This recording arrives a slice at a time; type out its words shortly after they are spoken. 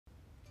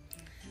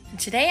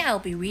Today I'll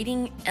be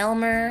reading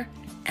Elmer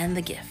and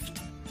the Gift.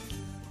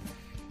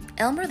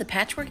 Elmer the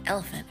patchwork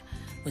elephant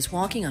was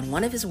walking on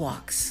one of his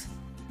walks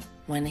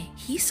when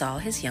he saw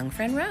his young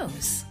friend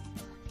Rose.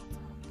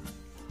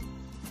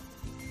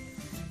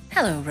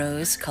 "Hello,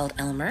 Rose," called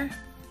Elmer.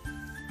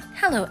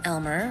 "Hello,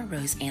 Elmer,"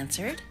 Rose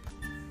answered.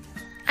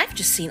 "I've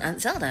just seen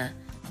Aunt Zelda.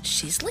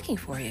 She's looking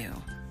for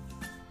you."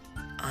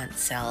 "Aunt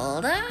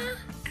Zelda?"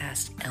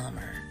 asked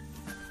Elmer.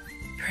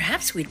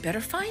 "Perhaps we'd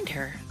better find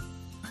her.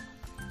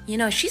 You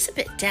know, she's a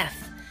bit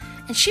deaf,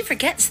 and she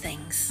forgets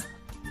things.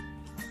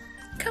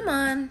 Come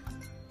on."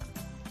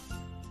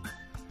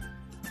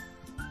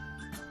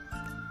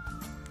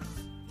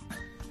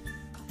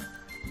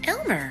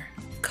 "Elmer,"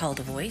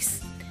 called a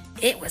voice.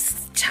 It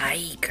was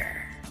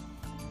Tiger.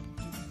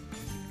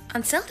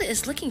 "Aunt Zelda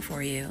is looking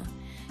for you.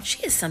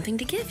 She has something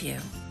to give you."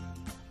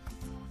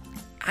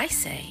 I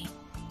say,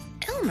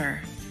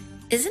 "Elmer,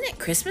 isn't it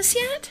Christmas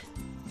yet?"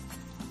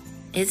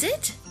 "Is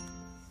it?"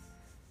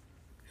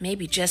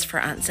 "Maybe just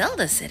for Aunt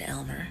Zelda," said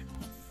Elmer.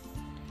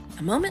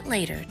 A moment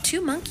later, two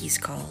monkeys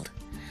called.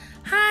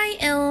 "Hi,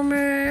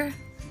 Elmer.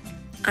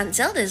 Aunt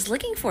Zelda is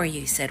looking for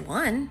you," said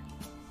one.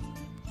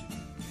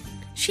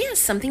 "She has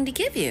something to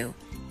give you.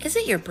 Is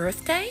it your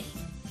birthday?"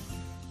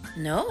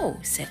 "No,"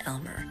 said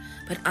Elmer,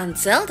 "but Aunt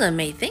Zelda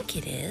may think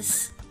it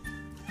is."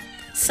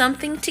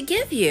 "Something to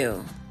give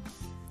you,"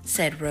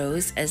 said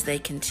Rose as they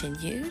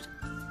continued.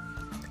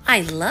 "I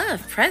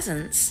love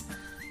presents.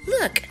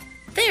 Look,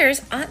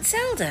 there's Aunt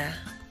Zelda."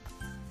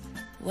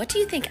 What do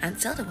you think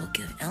Aunt Zelda will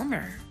give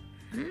Elmer?